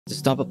To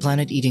stop a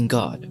planet-eating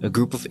god, a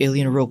group of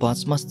alien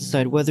robots must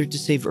decide whether to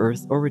save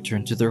Earth or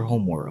return to their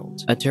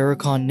homeworld. A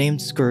Terracon named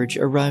Scourge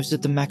arrives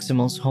at the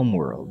Maximal's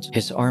homeworld.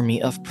 His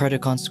army of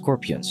Predacon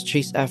scorpions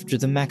chase after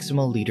the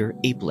Maximal leader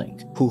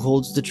Apelink, who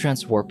holds the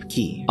transwarp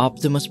key.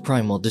 Optimus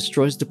Primal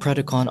destroys the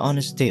Predacon on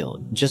his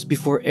tail just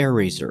before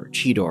Airraiser,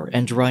 Cheetor,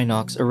 and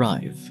Rhinox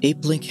arrive.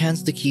 Apelink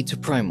hands the key to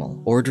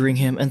Primal, ordering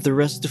him and the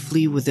rest to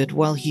flee with it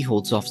while he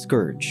holds off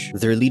Scourge.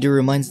 Their leader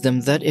reminds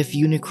them that if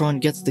Unicron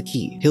gets the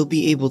key, he'll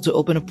be able to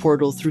open a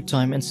portal through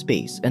time and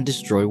space and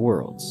destroy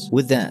worlds.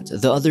 With that,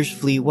 the others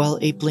flee while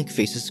Apelink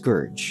faces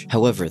Scourge.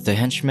 However, the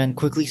henchman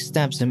quickly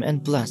stabs him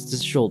and blasts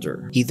his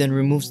shoulder. He then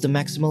removes the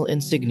Maximal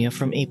insignia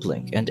from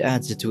Apelink and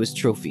adds it to his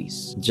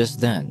trophies.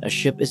 Just then, a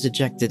ship is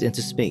ejected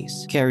into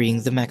space,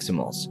 carrying the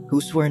Maximals,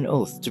 who swear an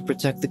oath to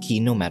protect the key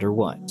no matter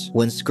what.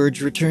 When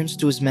Scourge returns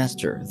to his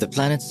master, the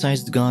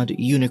planet-sized god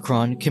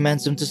Unicron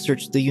commands him to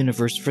search the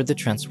universe for the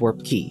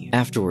transwarp key.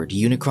 Afterward,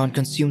 Unicron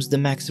consumes the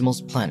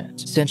Maximal's planet.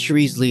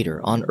 Centuries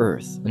later, on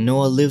Earth,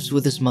 Noah lives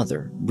with his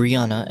mother,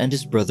 Brianna, and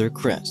his brother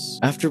Chris.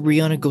 After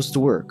Brianna goes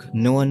to work,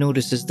 Noah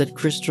notices that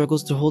Chris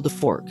struggles to hold a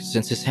fork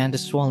since his hand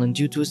is swollen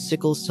due to a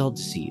sickle cell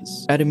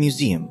disease. At a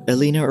museum,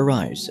 Elena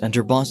arrives and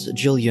her boss,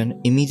 Jillian,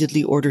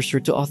 immediately orders her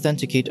to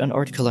authenticate an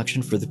art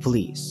collection for the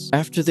police.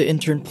 After the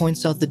intern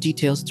points out the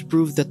details to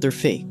prove that they're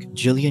fake,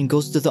 Jillian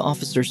goes to the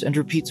officers and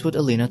repeats what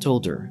Elena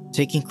told her,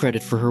 taking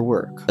credit for her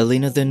work.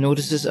 Elena then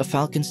notices a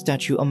falcon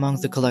statue among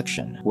the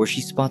collection, where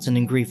she spots an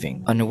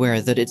engraving,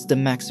 unaware that it's the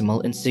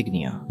Maximal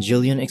insignia.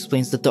 Jillian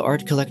explains that the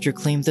art collector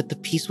claimed that the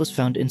piece was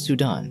found in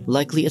Sudan,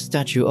 likely a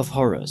statue of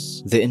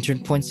Horus. The intern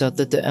points out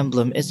that the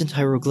emblem isn't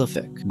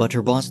hieroglyphic, but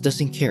her boss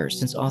doesn't care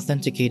since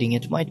authenticating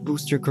it might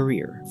boost her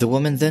career. The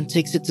woman then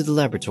takes it to the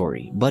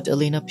laboratory, but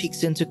Elena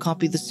peeks in to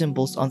copy the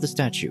symbols on the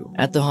statue.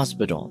 At the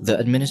hospital, the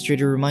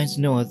administrator reminds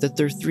Noah that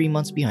they're 3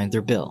 months behind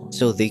their bill,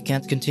 so they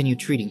can't continue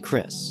treating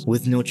Chris.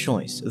 With no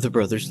choice, the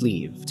brothers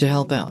leave. To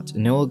help out,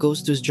 Noah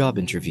goes to his job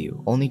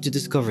interview, only to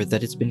discover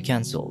that it's been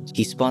cancelled.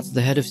 He spots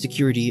the head of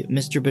security,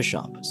 Mr.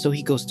 Bishop, so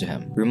he goes to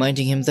him,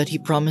 reminding him that he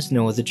promised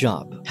Noah the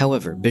job.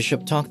 However,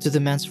 Bishop talked to the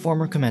man's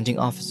former commanding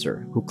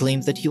officer, who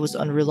claimed that he was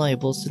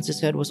unreliable since his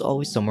head was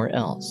always somewhere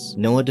else.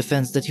 Noah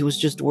defends that he was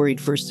just worried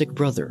for his sick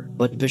brother,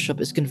 but Bishop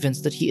is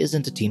convinced that he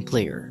isn't a team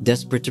player.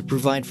 Desperate to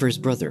provide for his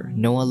brother,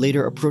 Noah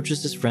later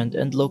approaches his friend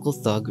and local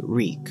thug,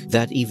 Reek.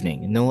 That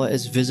evening, Noah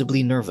is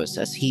visibly nervous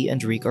as he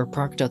and Reek are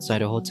parked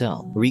outside a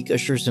hotel. Reek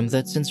assures him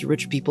that since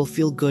rich people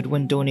feel good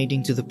when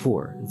donating to the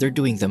poor, they're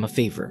doing them a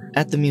favor.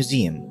 At the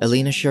museum,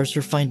 Elena shares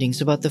her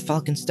findings about the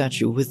falcon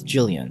statue with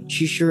Jillian.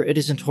 She's sure it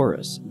isn't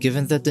Horus,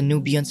 given that the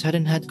Nubians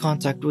hadn't had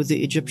contact with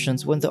the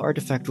Egyptians when the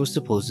artifact was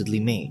supposedly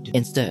made.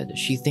 Instead,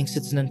 she thinks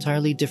it's an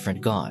entirely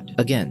different god.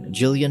 Again,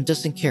 Jillian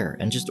doesn't care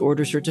and just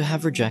orders her to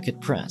have her jacket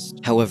pressed.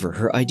 However,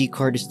 her ID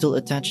card is still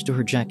attached to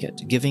her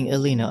jacket, giving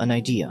Elena an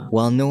idea.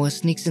 While Noah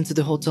sneaks into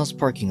the hotel's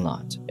parking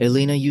lot,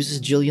 Elena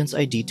uses Jillian's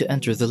ID to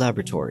enter the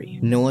laboratory.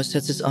 Noah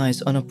sets his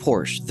eyes on a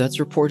Porsche that's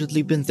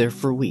reportedly been there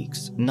for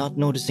weeks, not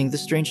noticing the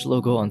strange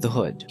logo on the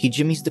hood. He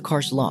jimmies the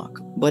car's lock,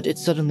 but it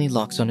suddenly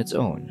locks on its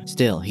own.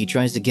 Still, he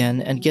tries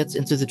again and gets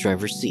into the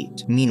driver's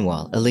seat.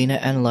 Meanwhile, Elena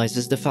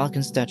analyzes the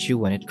falcon statue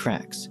when it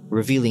cracks,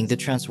 revealing the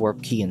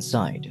transwarp key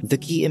inside. The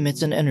key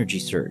emits an energy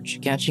surge,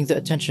 catching the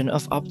attention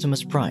of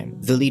Optimus Prime,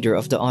 the leader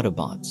of the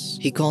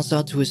Autobots. He calls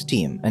out to his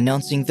team,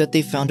 announcing that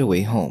they found a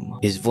way home.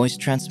 His voice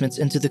transmits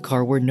into the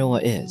car where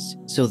Noah is,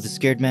 so the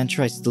scared man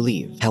tries to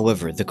leave.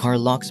 However, the car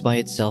locks by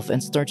itself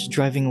and starts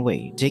driving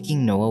away,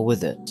 taking Noah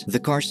with it. The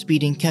car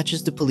speeding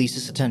catches the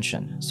police's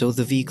attention, so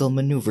the vehicle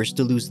maneuvers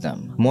to lose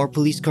them. More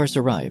police cars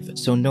arrive,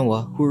 so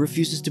Noah, who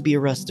refuses to be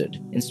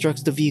arrested,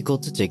 instructs the vehicle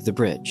to take the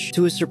bridge.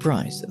 To his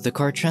surprise, the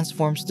car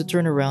transforms to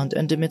turn around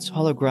and emits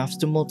holographs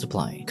to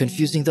multiply,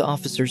 confusing the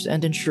officers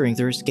and ensuring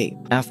their escape.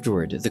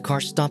 Afterward, the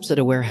car stops at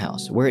a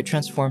warehouse where it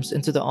transforms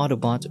into the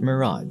Autobot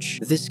Mirage.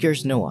 This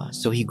scares Noah,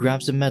 so he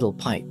grabs a metal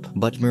pipe,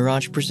 but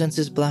Mirage presents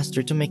his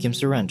blaster to make him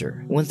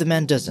surrender. When the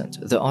man doesn't,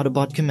 the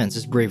Autobot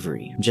commences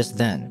bravery. Just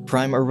then,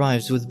 Prime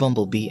arrives with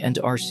Bumblebee and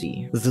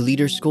RC. The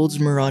leader scolds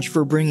Mirage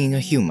for bringing a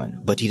human,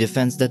 but he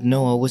defends that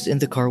Noah was in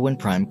the car when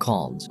Prime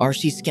called.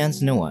 RC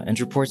scans Noah and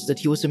reports that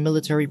he was a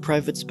military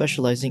private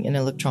specializing in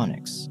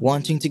electronics.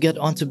 Wanting to get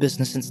onto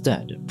business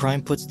instead,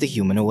 Prime puts the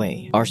human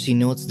away. RC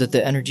notes that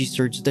the energy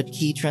surge that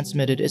Key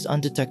transmitted is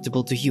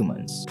undetectable to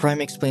humans.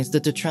 Prime explains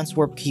that the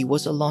transwarp key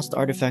was a lost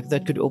artifact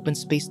that could open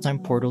space-time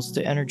portals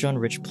to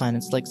energon-rich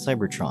planets like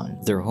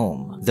Cybertron, their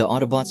home. The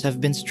Autobots have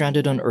been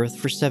stranded on Earth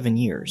for 7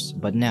 years,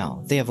 but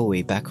now they have a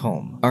way back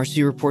home.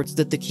 RC reports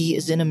that the key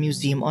is in a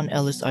museum on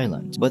Ellis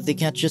Island, but they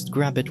can't just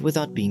grab it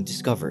without being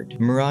discovered.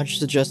 Mirage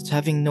suggests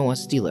having Noah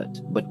steal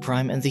it, but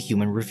Prime and the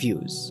human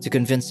refuse. To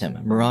convince him,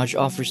 Mirage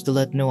offers to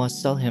let Noah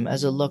sell him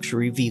as a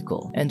luxury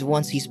vehicle, and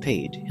once he's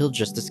paid, he'll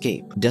just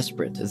escape.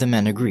 Desperate, the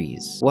man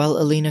agrees. While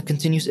Elena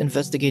continues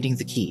investigating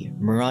the key,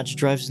 Mirage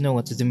drives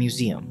Noah to the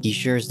museum. He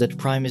shares that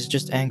Prime is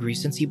just angry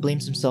since he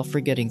blames himself for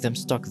getting them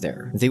stuck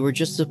there. They were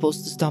just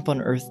supposed to stop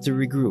on Earth to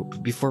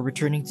regroup before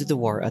returning to the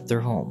war at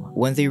their home.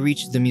 When they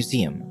reach the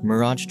museum,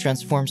 Mirage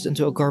transforms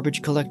into a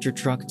garbage collector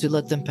truck to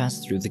let them pass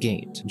through the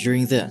gate.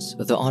 During this,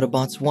 the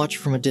Autobots watch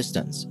from a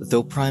distance,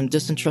 though Prime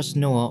doesn't trust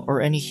Noah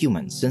or any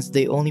humans since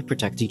they only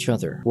protect each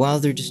other. While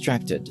they're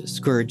distracted,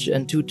 Scourge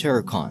and two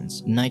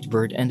Terracons,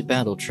 Nightbird and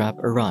Battletrap,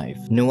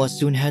 arrive. Noah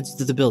soon heads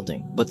to the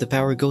building, but the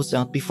power goes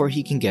out before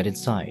he can get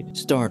inside.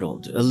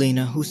 Startled,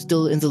 Elena, who's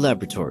still in the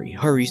laboratory,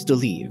 hurries to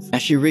leave.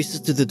 As she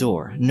races to the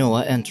door,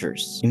 Noah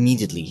enters.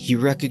 Immediately, he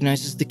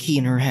recognizes the key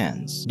in her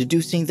hands.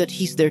 Deducing that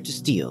he's there to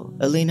steal,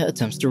 Elena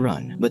attempts to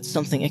run, but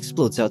something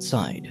explodes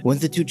outside. When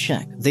the two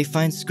check, they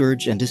find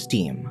Scourge and his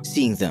team.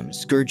 Seeing them,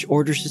 Scourge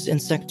orders his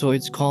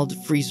insectoids called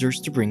Freezers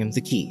to bring him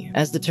the key.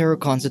 As the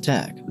Terracons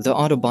attack, the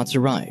Autobots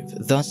arrive,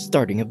 thus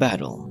starting a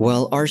battle.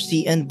 While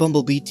RC and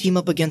Bumblebee team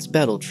up against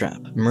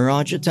Battletrap,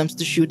 Mirage attempts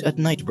to shoot at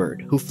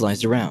Nightbird, who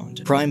flies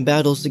around. Prime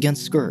battles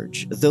against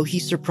Scourge, though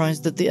he's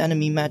surprised that the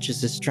enemy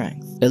matches his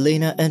strength.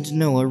 Elena and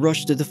Noah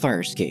rush to the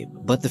fire escape,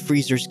 but the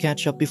Freezers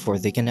catch up before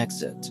they can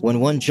exit. When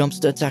one jumps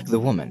to attack the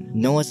woman,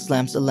 Noah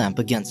slams a lamp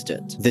against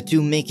it. The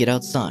two make it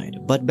outside,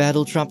 but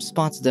Battletrap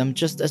spots them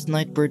just as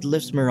Nightbird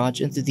lifts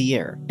Mirage into the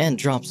air and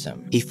drops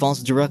him. He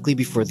falls directly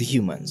before the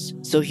humans,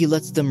 so he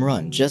lets them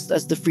run just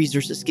as the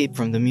Freezers escape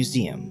from the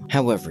museum.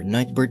 However,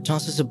 Nightbird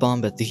tosses a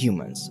bomb at the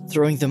humans,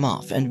 throwing them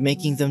off and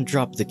making them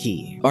drop the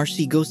key.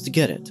 RC goes to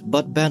get it,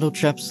 but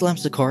Battletrap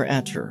slams a car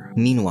at her.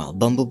 Meanwhile,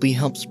 Bumblebee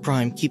helps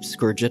Prime keep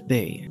Scourge at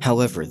bay.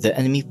 However, the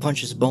enemy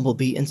punches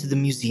Bumblebee into the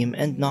museum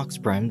and knocks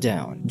Prime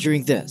down.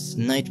 During this,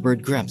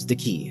 Nightbird grabs the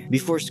key.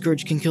 Before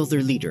Scourge can kill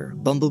their leader,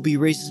 Bumblebee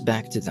races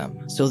back to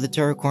them, so the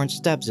Terracorn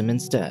stabs him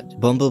instead.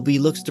 Bumblebee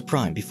looks to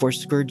Prime before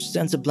Scourge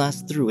sends a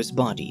blast through his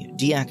body,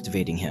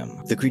 deactivating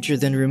him. The creature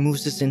then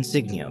removes his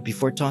insignia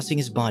before tossing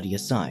his body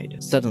aside.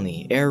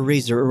 Suddenly, Air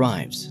Razor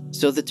arrives,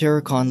 so the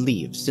Terracon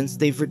leaves since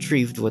they've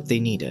retrieved what they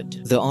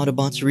needed. The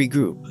Autobots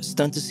regroup,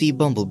 stunned to see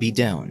Bumblebee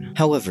down.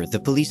 However, the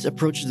police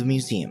approach the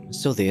museum,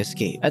 so they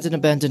escape. At an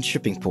abandoned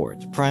shipping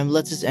port, Prime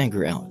lets his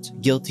anger out,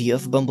 guilty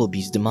of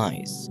Bumblebee's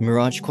demise.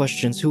 Mirage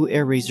questions who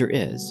Air Razor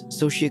is,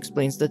 so she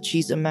explains that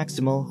she's a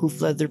Maximal who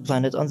fled their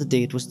planet on the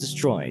day it was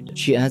destroyed.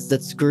 She adds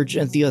that Scourge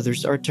and the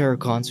others are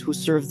Terracons who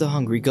serve the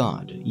hungry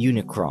god,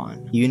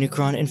 Unicron.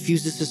 Unicron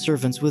infuses his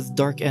servants with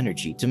dark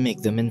energy to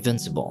make them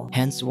invincible,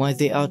 hence why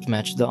they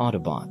outmatch the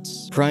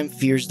Autobots. Prime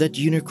fears that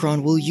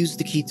Unicron will use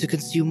the key to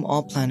consume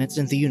all planets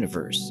in the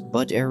universe,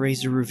 but Air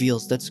Razor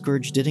reveals that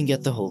Scourge didn't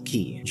get the whole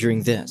key.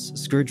 During this,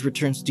 Scourge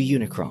returns to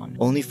Unicron,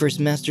 only for his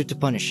master to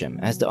punish him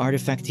as the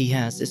artifact he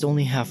has is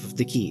only half of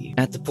the key.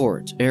 At the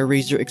port, Air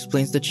Razor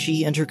explains that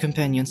she and her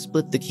companion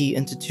split the key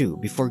into two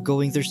before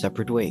going their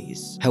separate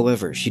ways.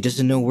 However, she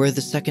doesn't know where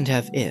the second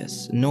half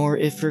is, nor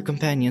if her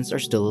companions are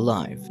still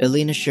alive.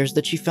 Elena shares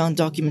that she found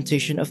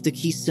documentation of the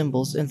key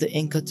symbols in the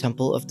Inca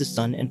Temple of the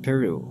Sun in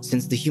Peru.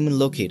 Since the human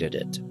located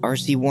it,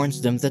 RC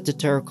warns them that the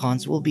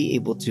Terracons will be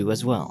able to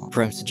as well.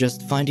 Prime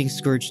suggests finding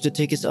Scourge to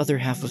take his other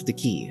half of the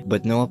key,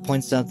 but Noah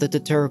points out that the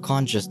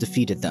Terracon just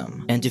defeated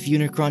them, and if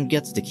Unicron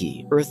gets the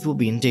key, Earth will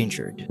be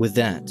endangered. With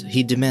that,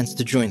 he demands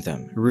to join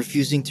them,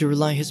 refusing to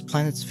rely his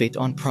planet's fate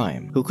on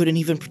Prime, who couldn't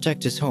even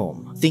protect his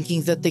home.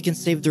 Thinking that they can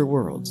save their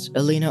worlds,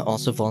 Elena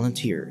also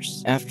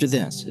volunteers. After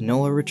this,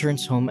 Noah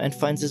returns home and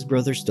finds his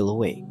brother still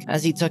awake.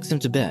 As he tucks him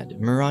to bed,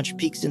 Mirage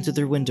peeks into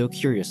their window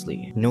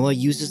curiously. Noah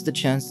uses the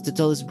chance to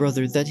tell his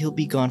brother that he'll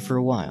be gone for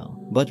a while,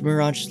 but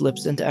Mirage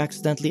slips and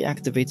accidentally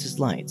activates his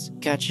lights,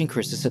 catching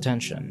Chris's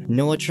attention.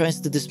 Noah tries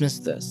to dismiss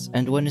this,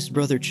 and when his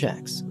brother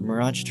checks,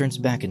 Mirage turns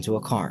back into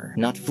a car.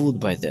 Not fooled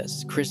by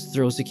this, Chris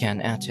throws a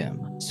can at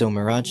him, so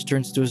Mirage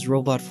turns to his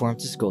robot form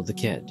to scold the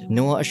kid.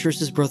 Noah assures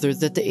his brother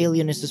that the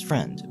alien is his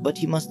friend, but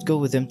he must go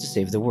with him to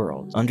save the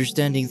world.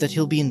 Understanding that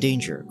he'll be in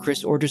danger,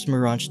 Chris orders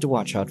Mirage to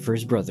watch out for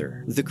his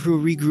brother. The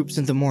crew regroups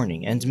in the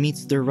morning and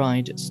meets their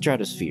ride,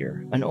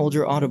 Stratosphere, an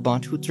older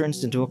Autobot who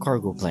turns into a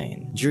cargo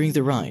plane. During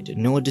the ride,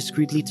 Noah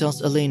discreetly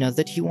tells Elena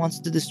that he wants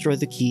to destroy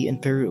the key in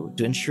Peru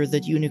to ensure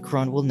that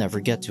Unicron will never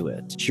get to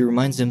it. She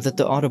reminds him that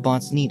the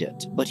Autobots need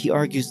it, but he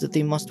argues that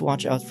they must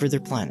watch out for their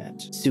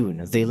planet.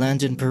 Soon, they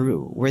land in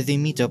Peru, where they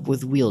meet up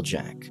with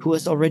Wheeljack, who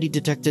has already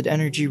detected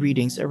energy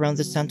readings around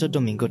the Santo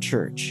Domingo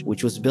Church,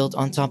 which was built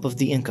on top of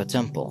the Inca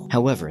Temple.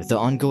 However, the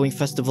ongoing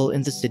festival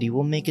in the city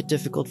will make it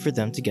difficult for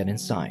them to get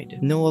inside.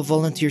 Noah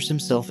volunteers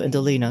himself and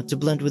Elena to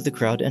blend with the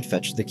crowd and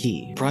fetch the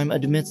key. Prime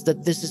admits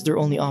that this is their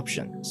only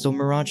option, so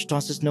Mirage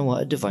tosses Noah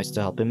a device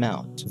to help him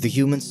out. The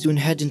humans soon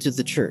head into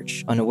the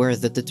church, unaware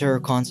that the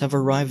Terracons have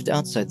arrived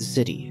outside the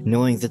city.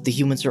 Knowing that the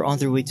humans are on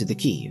their way to the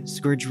key,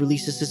 Scourge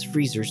releases his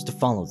freezers to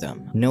follow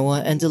them.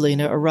 Noah and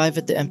Elena arrive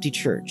at the empty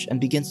church and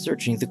begin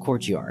searching the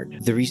courtyard.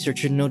 The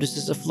researcher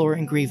notices a floor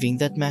engraving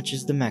that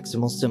matches the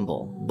Maximal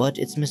symbol, but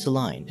it's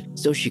misaligned,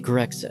 so she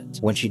corrects it.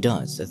 When she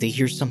does, they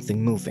hear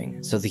something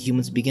moving, so the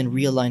humans begin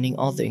realigning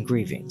all the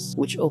engravings,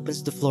 which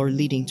opens the floor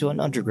leading to an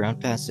underground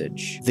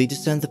passage. They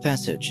descend the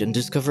passage and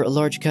discover a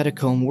large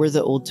catacomb where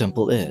the old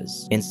temple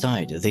is.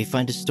 Inside, they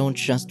find a stone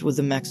chest with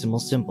the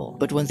Maximal symbol,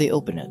 but when they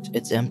open it,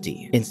 it's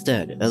empty.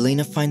 Instead,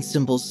 Elena finds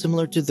symbols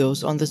similar to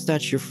those on the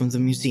statue from the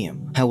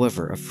museum.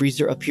 However, a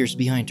freezer appears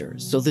behind her,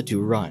 so the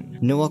two run.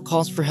 Noah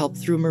calls for help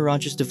through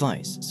Mirage's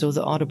device, so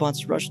the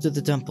Autobots rush to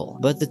the temple,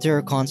 but the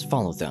Terracons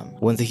follow them.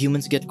 When the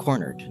humans get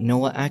cornered,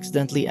 Noah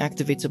accidentally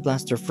activates a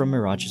blaster from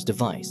Mirage's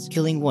device,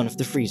 killing one of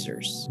the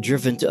freezers.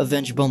 Driven to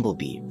avenge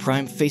Bumblebee,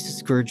 Prime faces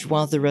Scourge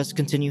while the rest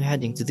continue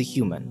heading to the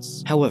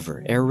humans.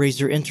 However,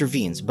 Airazor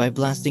intervenes by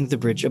blasting the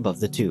bridge above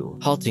the two,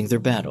 halting their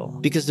battle.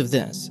 Because of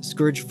this,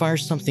 Scourge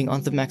fires something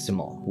on the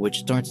Maximal, which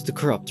starts to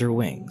corrupt her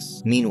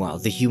wings. Meanwhile,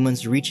 the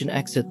humans reach an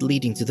exit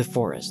leading to the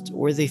forest,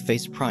 where they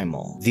face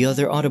Primal. The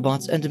other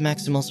Autobots and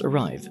Maximals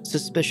arrive,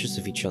 suspicious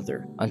of each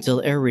other,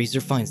 until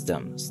Airazor finds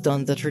them,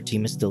 stunned that her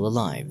team is still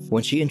alive.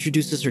 When she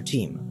introduces her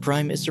team,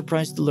 Prime is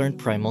surprised to learn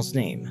Primal's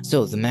name,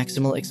 so the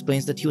Maximal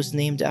explains that he was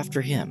named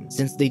after him,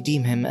 since they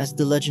deem him as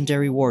the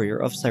legendary warrior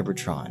of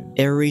Cybertron.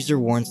 Airazor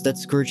warns that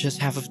Scourge has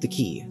half of the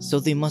key, so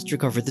they must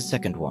recover the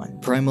second one.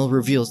 Primal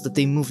reveals that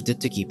they moved it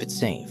to keep it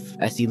safe.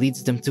 As he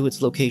leads them to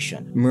its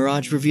location,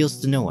 Mirage reveals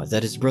to Noah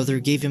that his brother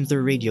gave him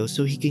their radio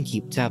so he can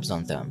keep tabs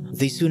on them.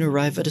 They soon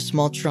arrive at a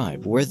small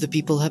tribe where the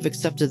people have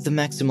accepted the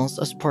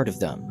Maximals as part of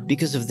them.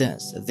 Because of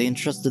this, they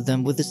entrusted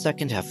them with the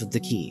second half of the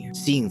key.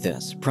 Seeing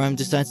this, Prime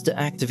decides to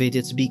activate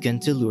its beacon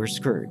to lure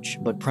Scourge,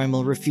 but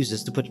Primal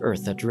refuses to put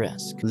Earth at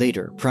risk.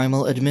 Later,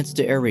 Primal admits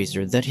to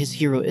Airazor that his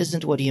hero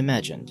isn't what he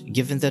imagined,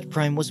 given that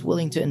Prime was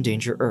willing to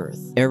endanger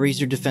Earth.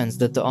 Airazor defends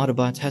that the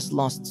Autobot has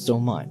lost so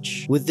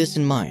much. With this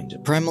in mind,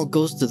 Primal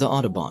goes to the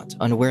Autobot,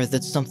 unaware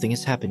that something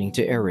is happening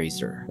to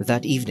Airazor.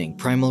 That evening,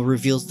 Primal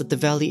reveals that the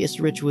valley is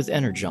rich with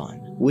energon,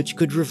 which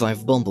could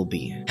revive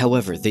Bumblebee.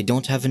 However, they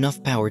don't have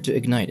enough power to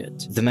ignite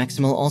it. The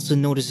Maximal also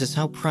notices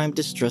how Prime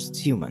distrusts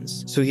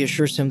humans, so he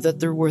assures him that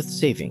they're worth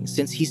saving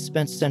since he's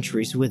spent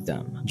centuries with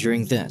them.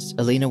 During this,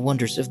 Elena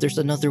wonders if there's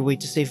another way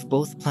to save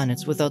both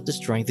planets without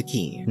destroying the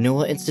key.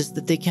 Noah insists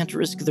that they can't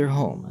risk their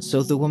home,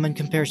 so the woman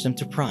compares him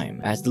to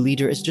Prime, as the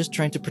leader is just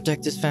trying to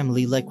protect his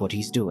family like what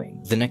he's doing.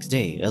 The next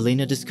day,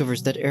 Elena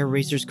discovers that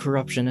Airazor's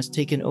corruption has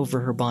taken over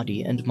her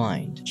body and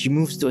mind. She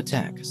moves to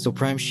attack, so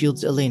Prime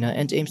shields Elena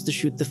and aims to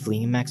shoot the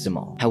fleeing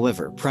Maximal.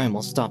 However,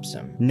 Primal stops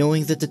him.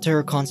 Knowing that the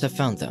Terracons have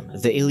found them,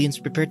 the aliens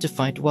prepare to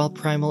fight while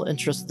Primal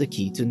entrusts the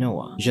key to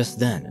Noah. Just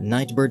then,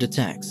 Nightbird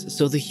attacks,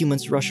 so the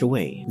humans rush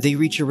away. They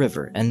reach a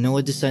river, and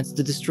Noah decides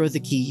to destroy the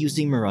key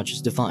using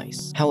Mirage's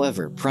device.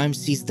 However, Prime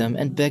sees them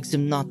and begs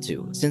him not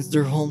to, since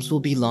their homes will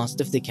be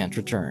lost if they can't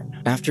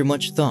return. After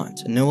much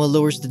thought, Noah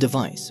lowers the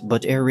device,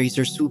 but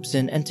Airazor swoops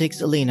in and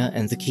takes Elena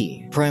and the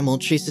key. Primal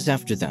chases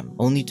after them,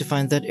 only to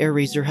find that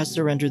Airazor has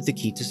surrendered the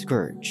key to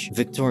Scourge.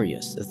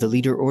 Victorious, the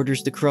leader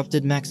orders the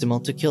corrupted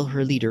Maximal to kill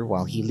her leader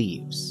while he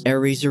leaves.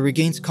 Airazor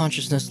regains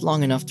consciousness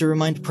long enough to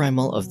remind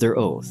Primal of their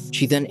oath.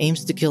 She then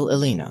aims to kill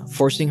Elena,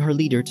 forcing her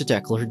leader to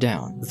tackle her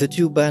down. The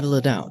two battle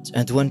it out,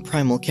 and when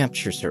Primal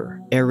captures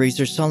her,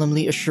 Airazor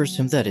solemnly assures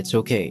him that it's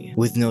okay.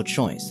 With no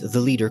choice, the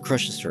leader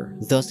crushes her,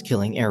 thus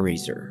killing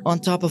Airazor. On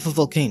top of a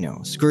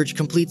volcano, Scourge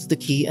completes the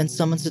key and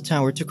summons a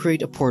tower to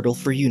create a portal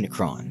for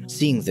Unicron.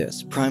 Seeing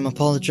this, Prime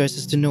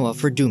apologizes to Noah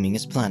for dooming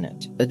his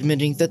planet,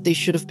 admitting that they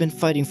should have been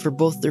fighting for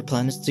both their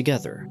planets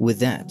together. With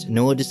that,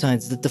 Noah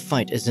decides that the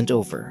fight isn't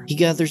over. He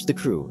gathers the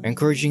crew,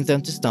 encouraging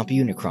them to stop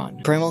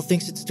Unicron. Primal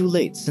thinks it's too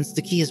late since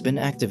the key has been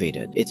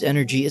activated. Its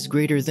energy is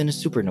greater than a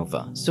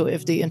supernova, so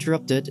if they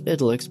interrupt it,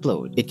 it'll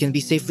explode. It can be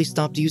safely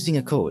stopped using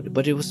a code,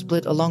 but it was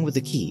split along with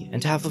the key,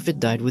 and half of it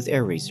died with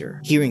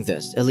Airazor. Hearing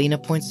this, Elena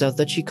points out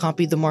that she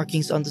copied the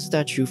markings on the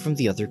statue from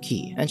the other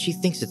key, and she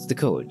thinks it's the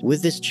code.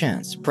 With this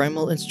chance,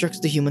 Primal instructs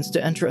the humans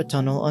to enter a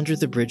tunnel under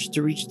the bridge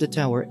to reach the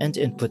tower and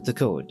input the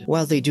code.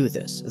 While they do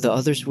this, the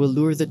others will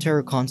lure the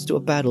Terracons to a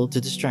battle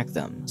to distract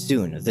them.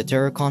 Soon, the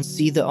Terracons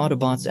see the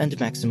Autobots and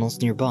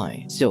Maximals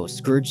nearby, so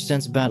Scourge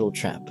sends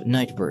Battletrap,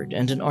 Nightbird,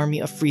 and an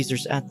army of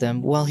freezers at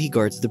them while he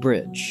guards the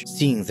bridge.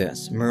 Seeing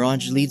this,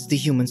 Mirage leads the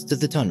humans to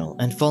the tunnel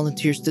and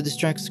volunteers to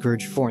distract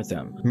Scourge for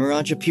them.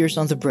 Mirage appears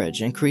on the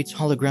bridge and creates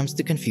holograms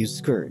to confuse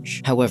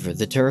Scourge. However,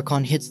 the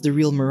Terracon hits the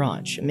real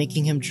Mirage,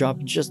 making him drop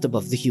just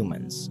above the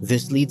humans.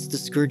 This leads to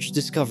Scourge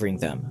discovering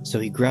them, so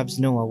he grabs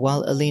Noah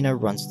while Elena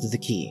runs to the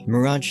key.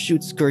 Mirage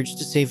shoots Scourge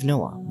to save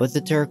Noah, but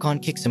the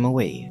Terracon kicks him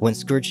away. When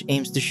Scourge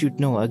aims to shoot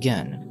Noah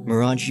again,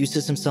 Mirage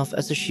uses himself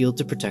as a shield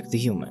to protect the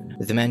human.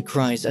 The man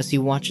cries as he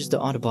watches the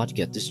Autobot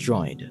get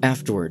destroyed.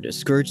 Afterward,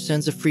 Scourge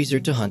sends a freezer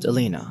to hunt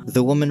Elena.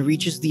 The woman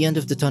reaches the end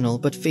of the tunnel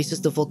but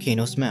faces the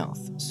volcano's mouth,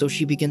 so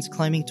she begins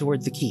climbing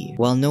toward the key.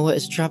 While Noah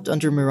is trapped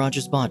under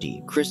Mirage's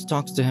body, Chris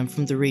talks to him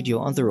from the radio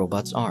on the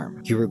robot's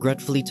arm. He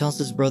regretfully tells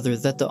his brother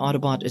that the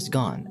Autobot is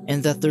gone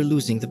and that they're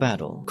losing the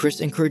battle.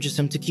 Chris encourages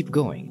him to keep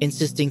going,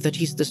 insisting that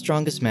he's the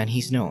strongest man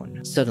he's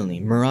known. Suddenly,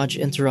 Mirage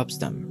interrupts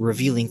them,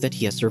 revealing that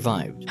he has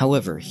survived.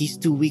 However, he's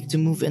too weak to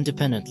move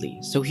independently,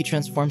 so he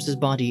transforms his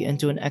body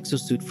into an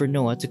exosuit for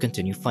Noah to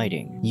continue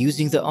fighting.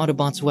 Using the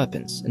Autobots'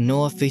 weapons,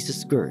 Noah faces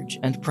Scourge,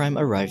 and Prime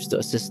arrives to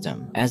assist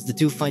him. As the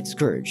two fight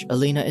Scourge,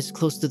 Elena is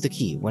close to the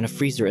key when a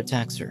freezer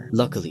attacks her.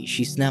 Luckily,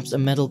 she snaps a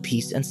metal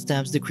piece and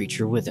stabs the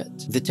creature with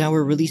it. The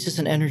tower releases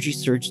an energy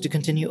surge to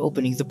continue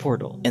opening the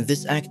portal, and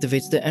this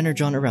activates the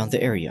energon around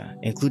the area,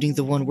 including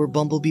the one where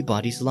Bumblebee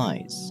bodies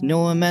lies.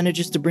 Noah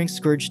manages to bring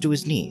Scourge to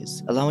his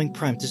knees, allowing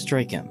Prime to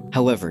strike him.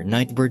 However,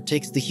 Nightbird Nightbird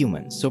takes the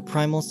humans, so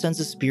Primal sends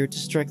a spear to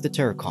strike the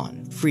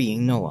Terracon,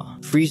 freeing Noah.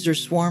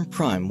 Freezers swarm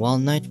Prime while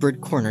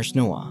Nightbird corners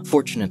Noah.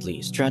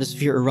 Fortunately,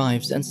 Stratosphere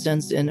arrives and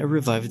sends in a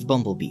revived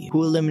Bumblebee,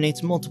 who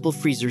eliminates multiple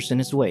freezers in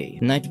his way.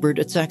 Nightbird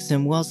attacks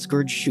him while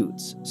Scourge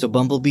shoots, so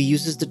Bumblebee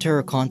uses the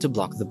Terracon to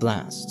block the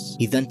blasts.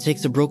 He then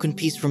takes a broken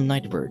piece from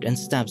Nightbird and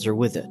stabs her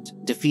with it,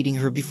 defeating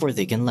her before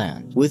they can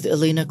land. With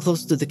Elena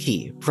close to the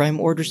key,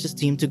 Prime orders his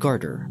team to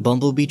guard her.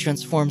 Bumblebee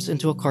transforms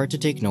into a car to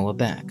take Noah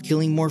back,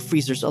 killing more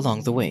freezers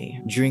along the way.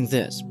 During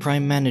this,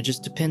 Prime manages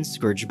to pin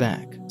Scourge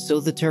back, so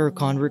the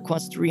Terracon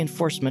requests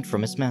reinforcement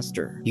from his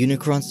master.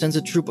 Unicron sends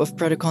a troop of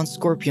Predacon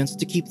Scorpions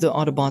to keep the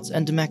Autobots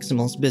and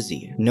Maximals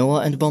busy.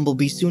 Noah and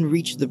Bumblebee soon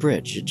reach the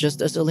bridge,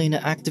 just as Elena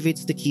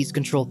activates the key's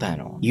control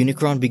panel.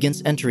 Unicron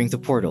begins entering the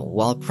portal,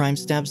 while Prime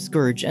stabs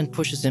Scourge and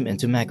pushes him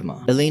into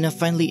magma. Elena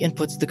finally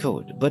inputs the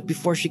code, but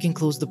before she can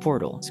close the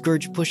portal,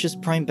 Scourge pushes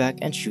Prime back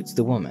and shoots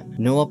the woman.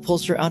 Noah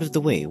pulls her out of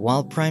the way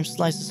while Prime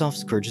slices off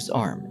Scourge's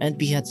arm and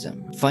beheads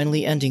him,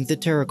 finally ending the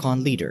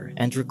Terracon leader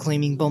and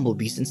reclaiming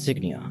Bumblebee's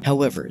insignia.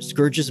 However,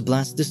 Scourge's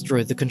blast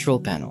destroyed the control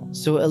panel,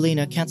 so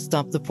Elena can't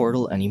stop the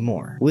portal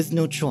anymore. With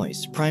no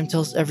choice, Prime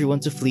tells everyone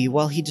to flee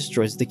while he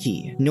destroys the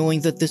key.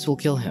 Knowing that this will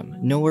kill him,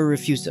 Noah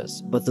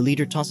refuses, but the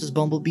leader tosses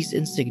Bumblebee's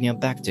insignia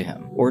back to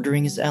him,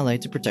 ordering his ally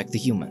to protect the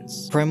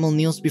humans. Primal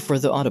kneels before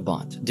the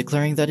Autobot,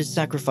 declaring that his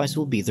sacrifice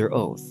will be their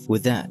oath.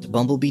 With that,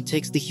 Bumblebee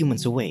takes the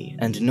humans away,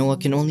 and Noah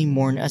can only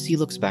mourn as he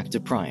looks back to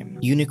Prime.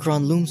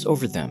 Unicron looms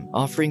over them,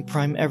 offering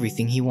Prime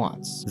everything he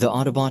wants. The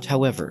Autobot,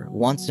 however,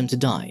 wants him to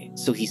die,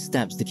 so he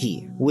stabs the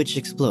key, which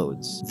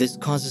explodes. This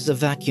causes a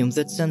vacuum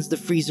that sends the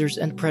freezers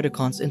and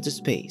Predacons into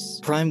space.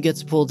 Prime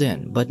gets pulled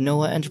in, but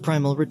Noah and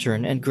Primal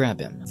return and grab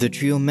him. The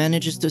trio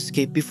manages to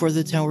escape before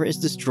the tower is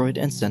destroyed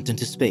and sent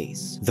into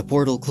space. The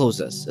portal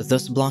closes,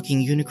 thus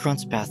blocking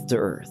Unicron's path to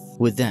Earth.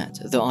 With that,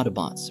 the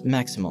Autobots,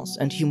 Maximals,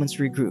 and humans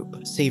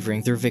regroup,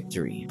 savoring their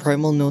victory.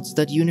 Primal notes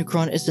that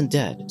Unicron isn't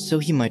dead, so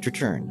he might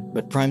return,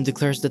 but Prime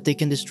declares that they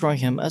can destroy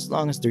him as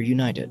long as they're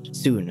united.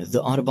 Soon,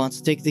 the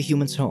Autobots take the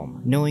humans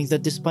home, knowing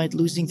that despite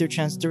losing their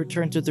chance to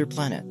return to their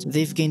planet,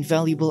 they've gained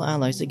valuable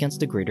allies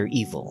against a greater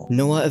evil.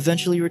 Noah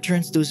eventually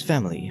returns to his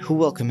family, who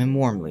welcome him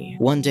warmly.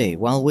 One day,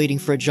 while waiting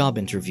for a job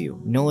interview,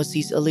 Noah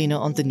sees Elena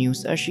on the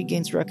news as she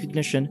gains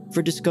recognition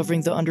for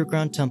discovering the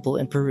underground temple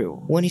in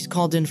Peru. When he's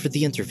called in for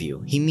the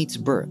interview, he meets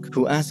Burke,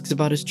 who asks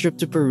about his trip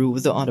to Peru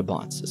with the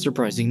Autobots,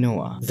 surprising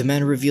Noah. The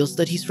man reveals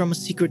that he's from a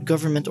secret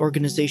government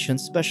organization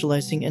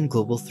specializing in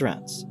global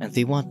threats, and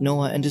they want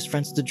Noah and his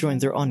friends to join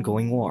their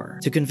ongoing war.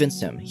 To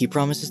convince him, he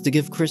promises to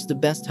give Chris the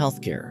best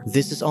healthcare.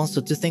 This is also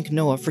to thank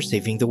Noah for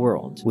saving the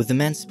world. With the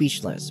man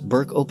speechless,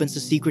 Burke opens a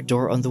secret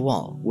door on the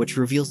wall, which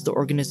reveals the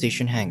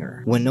organization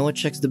hangar. When Noah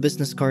checks the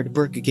business card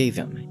Burke gave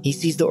him, he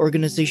sees the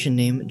organization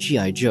name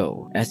G.I.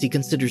 Joe. As he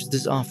considers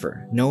this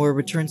offer, Noah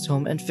returns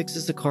home and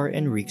fixes a car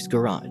in Reek's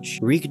garage.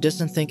 Reek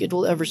doesn't think it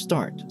will ever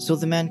start, so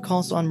the man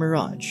calls on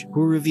Mirage,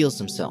 who reveals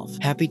himself,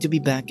 happy to be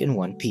back in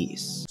one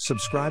piece.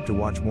 Subscribe to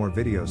watch more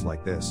videos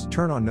like this,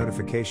 turn on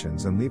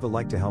notifications and leave a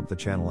like to help the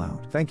channel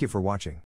out. Thank you for watching.